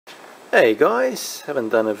Hey guys, haven't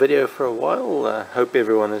done a video for a while. Hope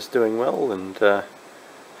everyone is doing well and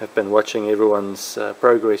have been watching everyone's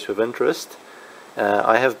progress with interest.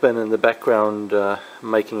 I have been in the background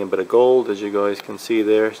making a bit of gold, as you guys can see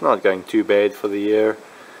there. It's not going too bad for the year.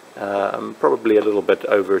 I'm probably a little bit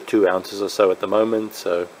over 2 ounces or so at the moment,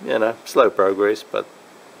 so you know, slow progress, but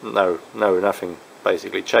nothing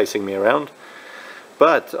basically chasing me around.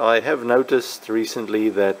 But I have noticed recently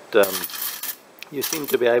that you seem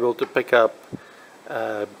to be able to pick up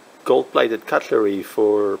gold-plated cutlery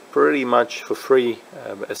for pretty much for free,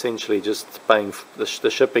 essentially just paying the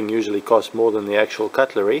shipping usually costs more than the actual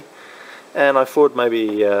cutlery, and I thought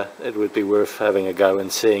maybe it would be worth having a go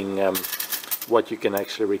and seeing what you can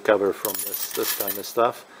actually recover from this kind of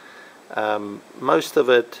stuff. Most of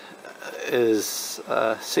it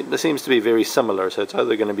seems to be very similar, so it's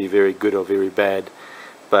either going to be very good or very bad.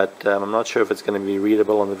 But I'm not sure if it's going to be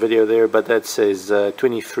readable on the video there, but that says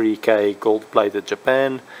 23K gold-plated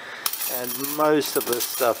Japan, and most of this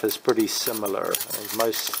stuff is pretty similar.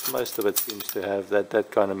 Most of it seems to have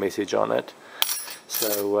that kind of message on it.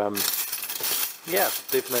 So yeah,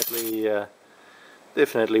 definitely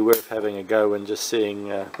worth having a go and just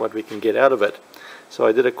seeing what we can get out of it. So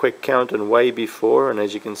I did a quick count and weigh before, and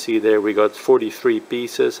as you can see there, we got 43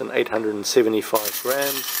 pieces and 875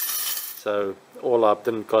 grams. So all up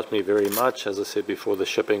didn't cost me very much. As I said before, the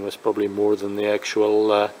shipping was probably more than the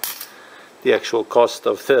actual cost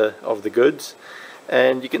of the goods.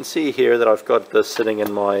 And you can see here that I've got this sitting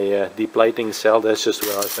in my deplating cell. That's just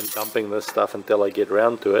where I've been dumping this stuff until I get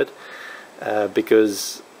around to it,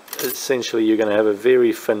 because essentially you're going to have a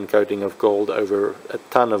very thin coating of gold over a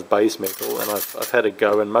ton of base metal, and I've had a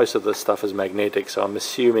go, and most of this stuff is magnetic, so I'm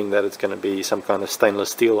assuming that it's going to be some kind of stainless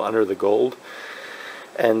steel under the gold.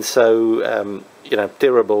 And so you know,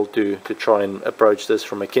 terrible to try and approach this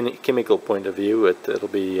from a chemical point of view. It'll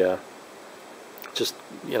be just,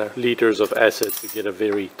 you know, liters of acid to get a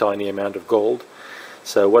very tiny amount of gold.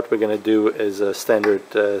 So what we're going to do is a standard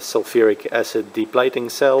sulfuric acid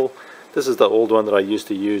deplating cell. This is the old one that I used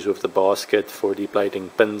to use with the basket for deplating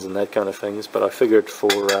pins and that kind of things, but I figured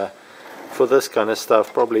for this kind of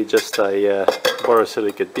stuff, probably just a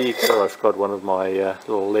borosilicate beaker. I've got one of my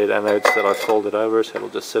little lead anodes that I've folded over, so it'll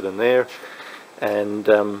just sit in there. And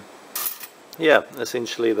yeah,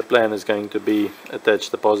 essentially the plan is going to be attach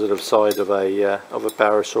the positive side of a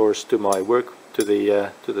power source to my to the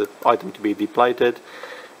item to be deplated,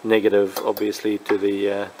 negative obviously to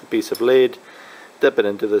the piece of lead, dip it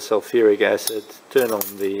into the sulfuric acid, turn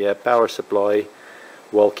on the power supply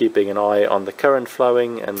while keeping an eye on the current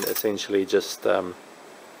flowing, and essentially just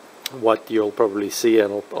what you'll probably see,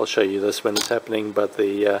 and I'll show you this when it's happening, but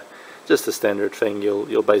just the standard thing,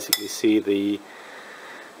 you'll basically see the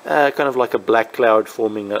kind of like a black cloud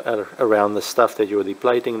forming around the stuff that you're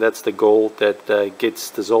deplating. That's the gold that gets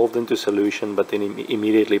dissolved into solution but then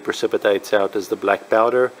immediately precipitates out as the black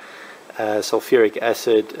powder. Sulfuric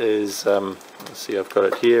acid is, let's see, I've got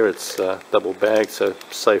it here, it's double bagged, so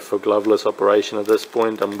safe for gloveless operation at this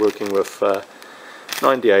point. I'm working with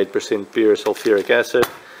 98% pure sulfuric acid.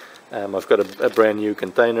 I've got a brand new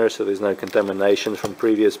container, so there's no contamination from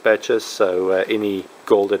previous batches, so any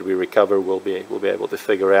gold that we recover we'll be able to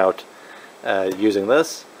figure out using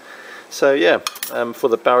this. So yeah, for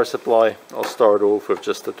the power supply, I'll start off with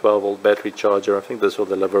just a 12-volt battery charger. I think this will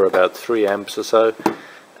deliver about 3 amps or so.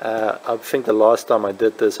 I think the last time I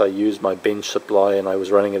did this I used my bench supply and I was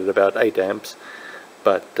running it at about 8 amps,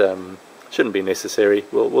 but shouldn't be necessary.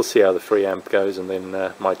 We'll see how the 3 amp goes, and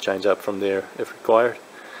then might change up from there if required.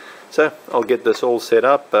 So I'll get this all set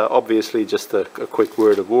up. Obviously just a quick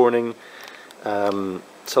word of warning.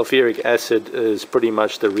 Sulfuric acid is pretty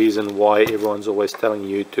much the reason why everyone's always telling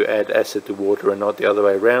you to add acid to water and not the other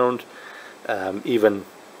way around. Even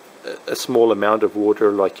a small amount of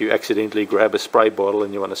water, like you accidentally grab a spray bottle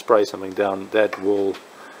and you want to spray something down, that will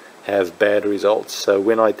have bad results. So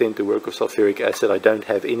when I tend to work with sulfuric acid, I don't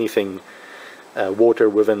have anything water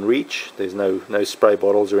within reach. There's no spray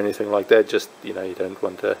bottles or anything like that. Just, you know, you don't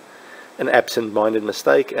want an absent-minded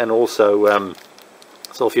mistake. And also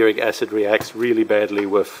sulfuric acid reacts really badly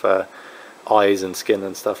with eyes and skin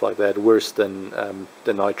and stuff like that, worse than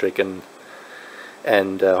the nitric and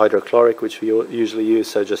hydrochloric, which we usually use.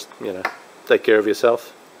 So just, you know, take care of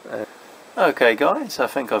yourself. Okay guys, I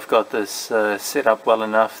think I've got this set up well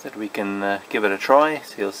enough that we can give it a try.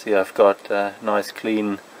 So you'll see I've got nice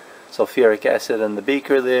clean sulfuric acid in the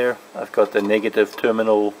beaker there. I've got the negative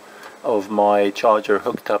terminal of my charger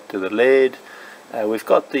hooked up to the lead. We've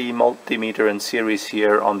got the multimeter in series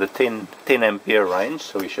here on the 10 ampere range,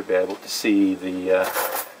 so we should be able to see the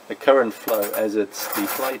current flow as it's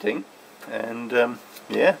deflating. And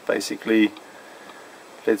yeah, basically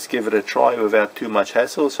let's give it a try without too much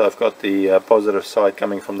hassle. So I've got the positive side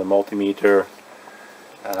coming from the multimeter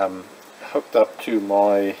hooked up to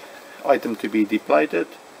my item to be deplated,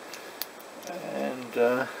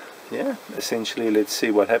 and yeah, essentially let's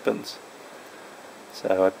see what happens.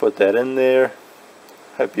 So I put that in there.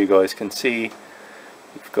 Hope you guys can see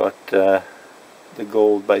you've got the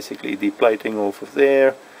gold basically deplating off of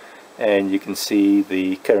there, and you can see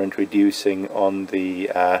the current reducing on the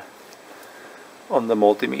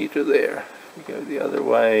multimeter there. We go the other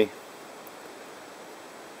way.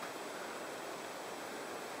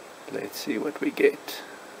 Let's see what we get.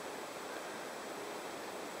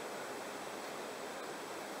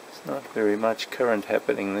 It's not very much current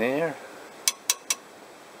happening there.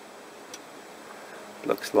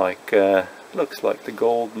 Looks like the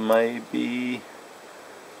gold may be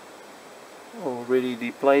already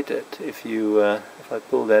deplated. If I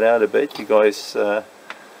pull that out a bit, you guys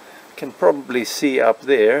can probably see up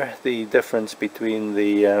there the difference between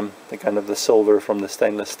the kind of the silver from the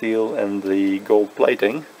stainless steel and the gold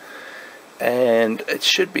plating, and it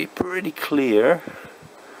should be pretty clear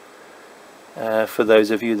for those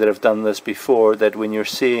of you that have done this before, that when you're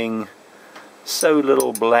seeing so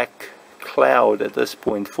little black cloud at this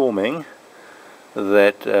point forming,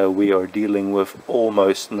 that we are dealing with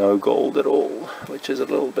almost no gold at all, which is a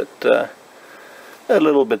little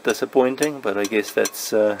bit disappointing, but I guess that's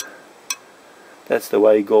the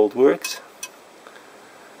way gold works.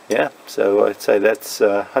 Yeah, so I'd say that's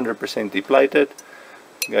 100% deplated.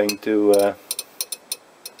 I'm going to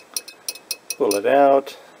pull it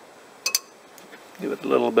out, give it a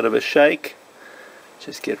little bit of a shake,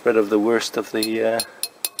 just get rid of the worst of the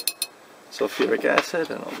sulfuric acid,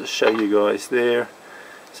 and I'll just show you guys there.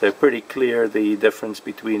 So pretty clear the difference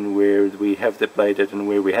between where we have deplated and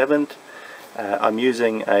where we haven't. I'm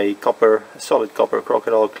using a solid copper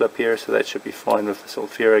crocodile clip here, so that should be fine with the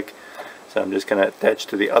sulfuric. So I'm just going to attach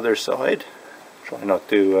to the other side. Try not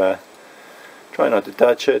to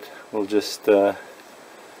touch it. We'll just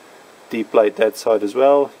deplate that side as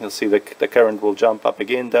well. You'll see the current will jump up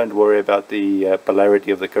again. Don't worry about the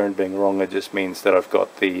polarity of the current being wrong. It just means that I've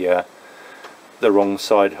got the wrong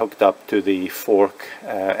side hooked up to the fork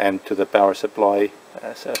and to the power supply.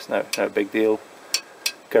 So it's no big deal.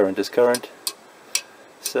 Current is current.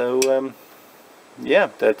 So yeah,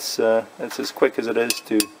 that's as quick as it is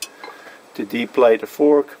to deplate a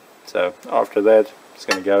fork. So after that, it's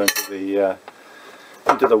going to go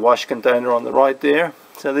into the wash container on the right there.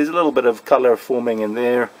 So there's a little bit of color forming in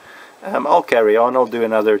there. I'll carry on. I'll do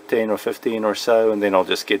another 10 or 15 or so, and then I'll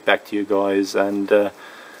just get back to you guys, and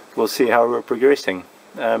we'll see how we're progressing.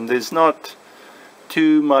 There's not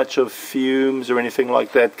too much of fumes or anything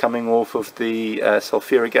like that coming off of the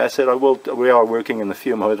sulfuric acid. We are working in the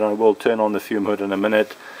fume hood, and I will turn on the fume hood in a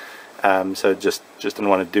minute. So just don't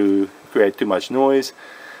want to create too much noise,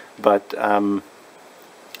 but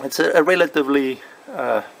it's a relatively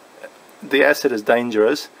the acid is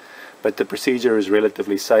dangerous, but the procedure is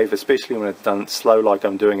relatively safe, especially when it's done slow like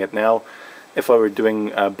I'm doing it now. If I were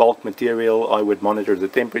doing bulk material, I would monitor the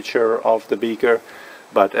temperature of the beaker,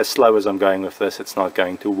 but as slow as I'm going with this, it's not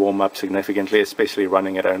going to warm up significantly, especially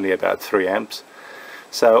running at only about 3 amps.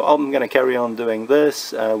 So I'm going to carry on doing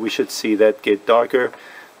this. We should see that get darker.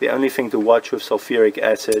 The only thing to watch with sulfuric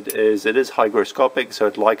acid is it is hygroscopic, so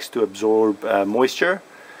it likes to absorb moisture.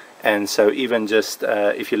 And so even just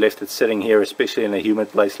if you left it sitting here, especially in a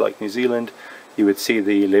humid place like New Zealand, you would see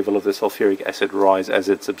the level of the sulfuric acid rise as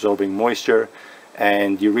it's absorbing moisture,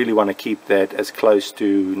 and you really want to keep that as close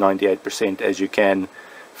to 98% as you can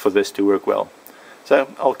for this to work well. So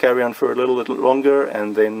I'll carry on for a little longer,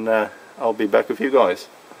 and then I'll be back with you guys.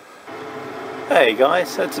 Hey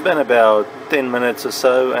guys, it's been about 10 minutes or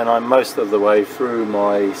so, and I'm most of the way through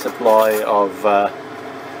my supply of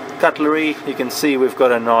cutlery. You can see we've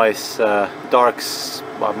got a nice dark,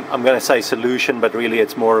 I'm going to say solution, but really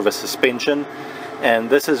it's more of a suspension,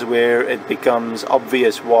 and this is where it becomes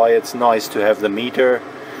obvious why it's nice to have the meter,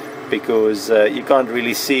 because you can't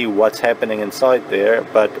really see what's happening inside there,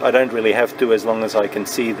 but I don't really have to, as long as I can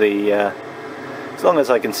see the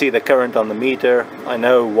current on the meter. I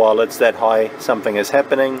know while it's that high something is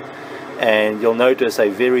happening, and you'll notice a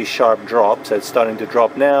very sharp drop. So it's starting to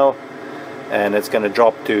drop now, and it's going to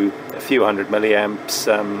drop to a few hundred milliamps,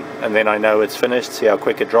 and then I know it's finished. See how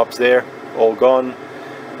quick it drops there, all gone.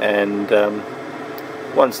 And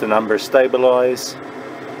once the numbers stabilize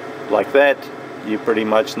like that, you pretty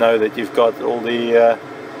much know that you've got all the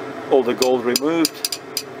gold removed.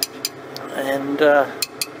 And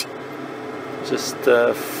just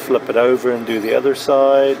flip it over and do the other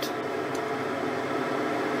side.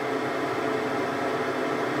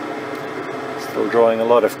 Still drawing a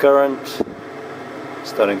lot of current,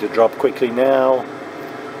 starting to drop quickly now,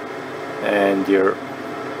 and you're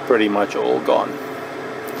pretty much all gone.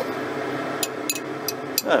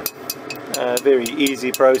 Very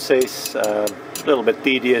easy process, a little bit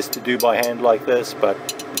tedious to do by hand like this, but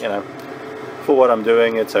you know, for what I'm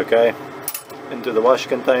doing it's okay. Into the wash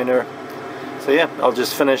container. So yeah, I'll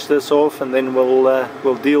just finish this off and then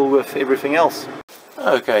we'll deal with everything else.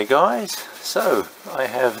 Okay guys, so I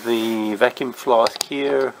have the vacuum flask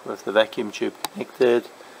here with the vacuum tube connected,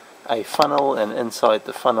 a funnel, and inside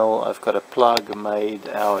the funnel I've got a plug made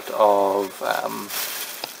out of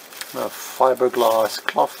a fiberglass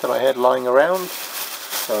cloth that I had lying around.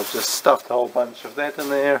 So I've just stuffed a whole bunch of that in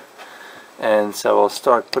there, and so I'll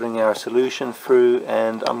start putting our solution through,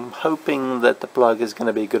 and I'm hoping that the plug is going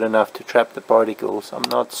to be good enough to trap the particles. I'm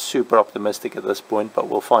not super optimistic at this point, but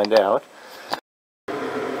we'll find out.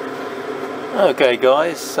 Okay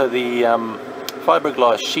guys, so the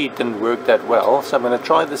fiberglass sheet didn't work that well, so I'm going to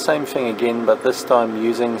try the same thing again, but this time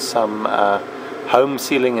using some home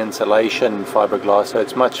sealing insulation fiberglass, so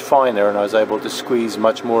it's much finer and I was able to squeeze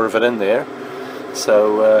much more of it in there.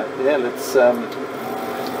 So yeah, let's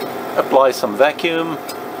apply some vacuum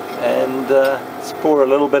and let's pour a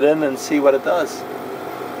little bit in and see what it does.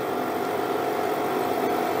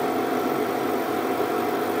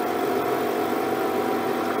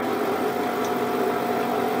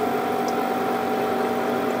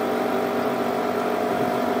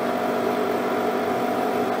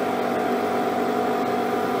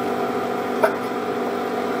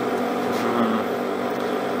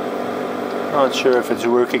 Not sure if it's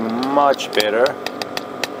working much better.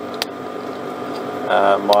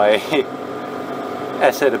 My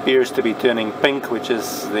acid appears to be turning pink, which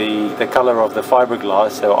is the color of the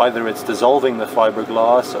fiberglass, so either it's dissolving the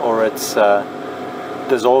fiberglass or it's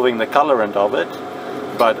dissolving the colorant of it.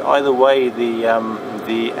 But either way, the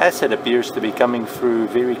acid appears to be coming through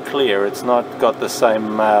very clear. It's not got the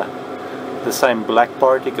same black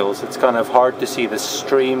particles. It's kind of hard to see the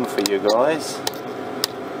stream for you guys.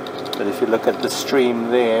 But if you look at the stream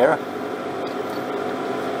there,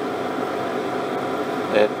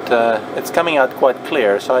 it's coming out quite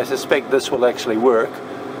clear, so I suspect this will actually work.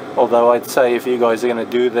 Although I'd say if you guys are going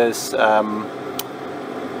to do this,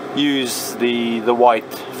 use the white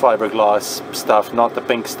fiberglass stuff, not the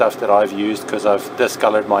pink stuff that I've used, because I've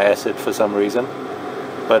discolored my acid for some reason.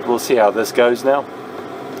 But we'll see how this goes now.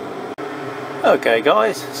 Okay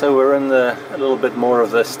guys, so we're in a little bit more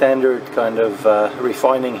of the standard kind of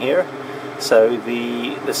refining here. So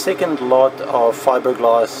the second lot of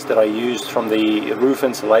fiberglass that I used from the roof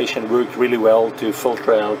insulation worked really well to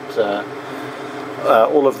filter out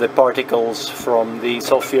all of the particles from the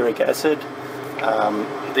sulfuric acid.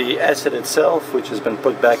 The acid itself, which has been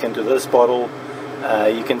put back into this bottle,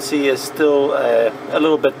 you can see is still a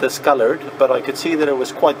little bit discolored, but I could see that it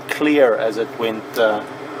was quite clear as it went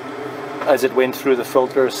through the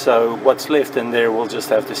filter. So what's left in there will just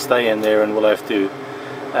have to stay in there, and we'll have to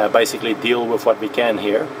basically deal with what we can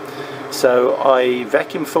here. So I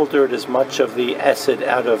vacuum filtered as much of the acid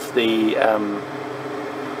out of the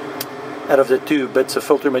 2 bits of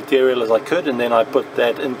filter material as I could, and then I put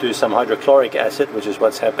that into some hydrochloric acid, which is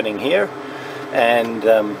what's happening here. And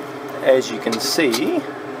as you can see,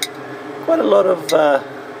 quite a lot of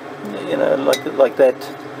you know, like that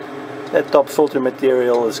top filter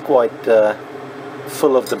material is quite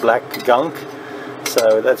full of the black gunk,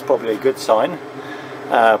 so that's probably a good sign.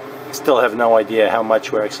 Still have no idea how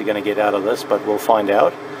much we're actually going to get out of this, but we'll find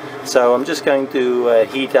out. So I'm just going to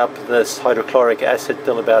heat up this hydrochloric acid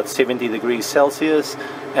till about 70 degrees Celsius,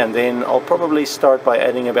 and then I'll probably start by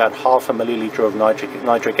adding about half a milliliter of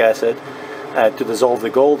nitric acid to dissolve the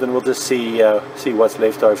gold, and we'll just see what's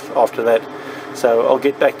left after that. So I'll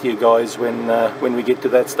get back to you guys when we get to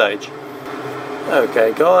that stage.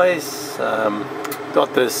 Okay guys,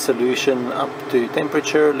 got this solution up to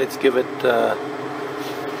temperature. Let's give it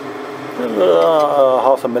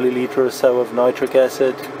half a milliliter or so of nitric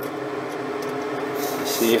acid.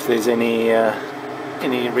 See if there's any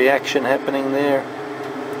reaction happening there.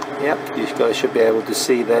 Yep, you guys should be able to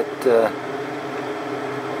see that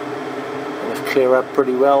clear up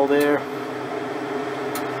pretty well there.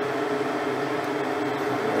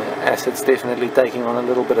 Acid's definitely taking on a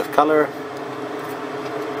little bit of color.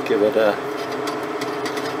 Give it a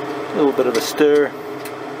little bit of a stir,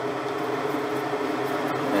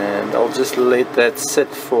 and I'll just let that sit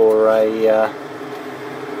for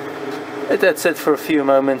a few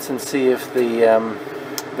moments and see if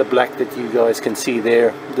the black that you guys can see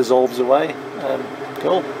there dissolves away.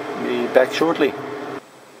 Cool. Be back shortly.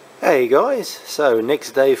 Hey guys, so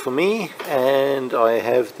next day for me, and I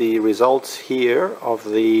have the results here of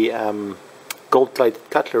the gold plated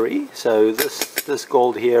cutlery. So this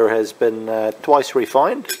gold here has been twice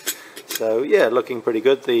refined, so yeah, looking pretty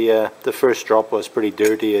good. The first drop was pretty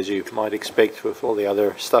dirty, as you might expect with all the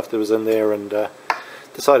other stuff that was in there, and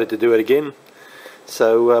decided to do it again.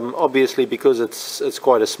 So obviously, because it's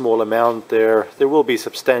quite a small amount, there will be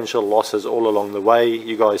substantial losses all along the way.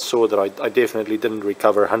 You guys saw that I definitely didn't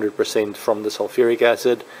recover 100% from the sulfuric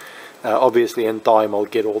acid. Obviously in time I'll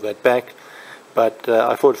get all that back, but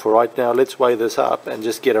I thought for right now, let's weigh this up and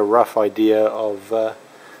just get a rough idea of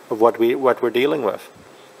what we're dealing with.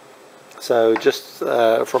 So just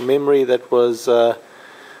from memory, that was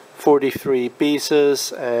 43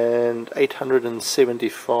 pieces and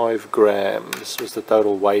 875 grams was the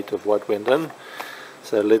total weight of what went in.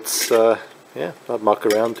 So let's yeah, not muck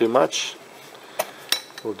around too much.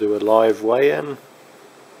 We'll do a live weigh-in.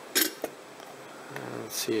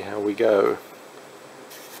 Let's see how we go.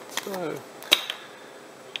 So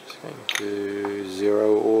just going to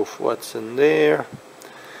zero off what's in there.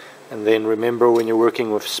 And then remember, when you're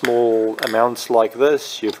working with small amounts like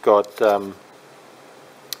this, you've got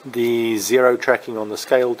the zero tracking on the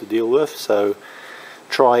scale to deal with, so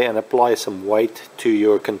try and apply some weight to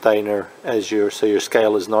your container so your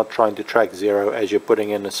scale is not trying to track zero as you're putting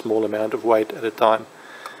in a small amount of weight at a time.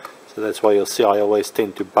 So that's why you'll see I always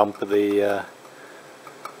tend to bump the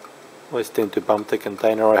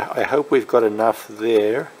container. I hope we've got enough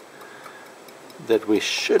there that we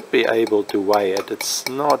should be able to weigh it. It's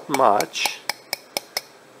not much.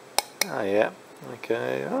 Oh yeah,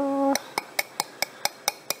 okay.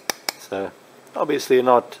 So obviously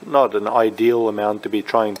not an ideal amount to be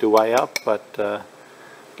trying to weigh up, but a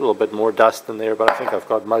little bit more dust in there, but I think I've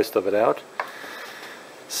got most of it out.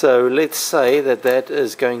 So let's say that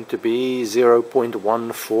is going to be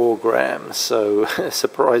 0.14 grams, so a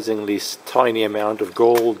surprisingly tiny amount of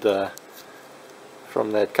gold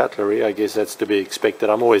from that cutlery. I guess that's to be expected.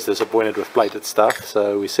 I'm always disappointed with plated stuff.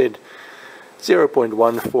 So we said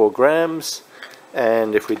 0.14 grams.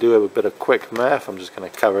 And if we do a bit of quick math, I'm just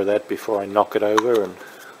going to cover that before I knock it over and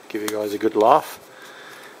give you guys a good laugh.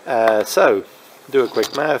 So, do a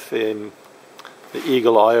quick math. And the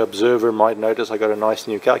eagle eye observer might notice I got a nice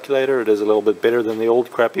new calculator. It is a little bit better than the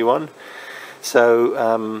old crappy one. So,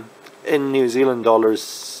 in New Zealand dollars,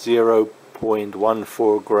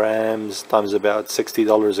 0.14 grams times about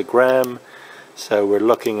 $60 a gram. So we're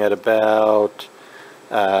looking at about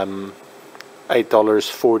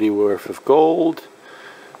 $8.40 worth of gold,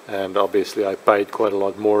 and obviously I paid quite a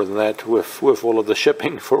lot more than that with all of the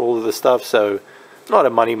shipping for all of the stuff, so not a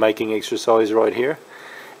money making exercise right here.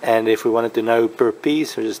 And if we wanted to know per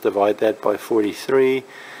piece, we just divide that by 43,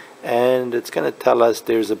 and it's going to tell us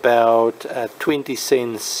there's about 20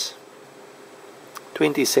 cents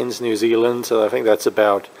New Zealand, so I think that's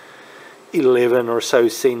about 11 or so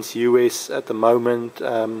cents US at the moment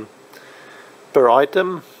per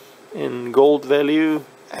item in gold value.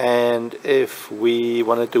 And if we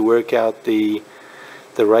wanted to work out the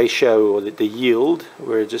ratio or the yield,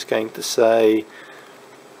 we're just going to say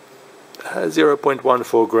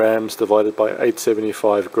 0.14 grams divided by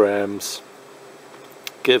 875 grams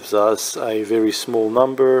gives us a very small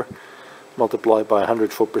number, multiplied by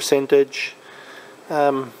 100 for percentage.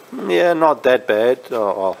 Yeah, not that bad,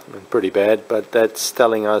 well, pretty bad, but that's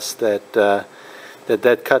telling us that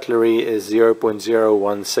that cutlery is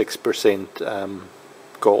 0.016%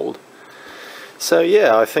 gold. So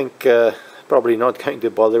yeah, I think probably not going to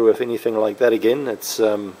bother with anything like that again. It's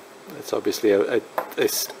obviously a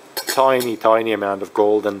tiny amount of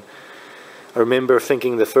gold. And I remember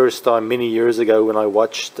thinking the first time many years ago when I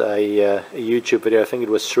watched a YouTube video, I think it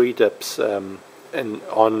was 3 tips on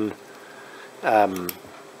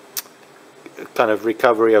kind of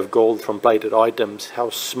recovery of gold from plated items,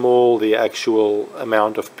 how small the actual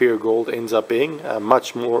amount of pure gold ends up being,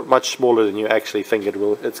 much smaller than you actually think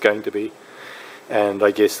it's going to be. And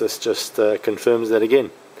I guess this just confirms that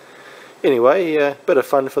again. Anyway, bit of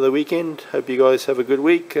fun for the weekend. Hope you guys have a good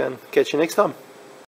week, and catch you next time.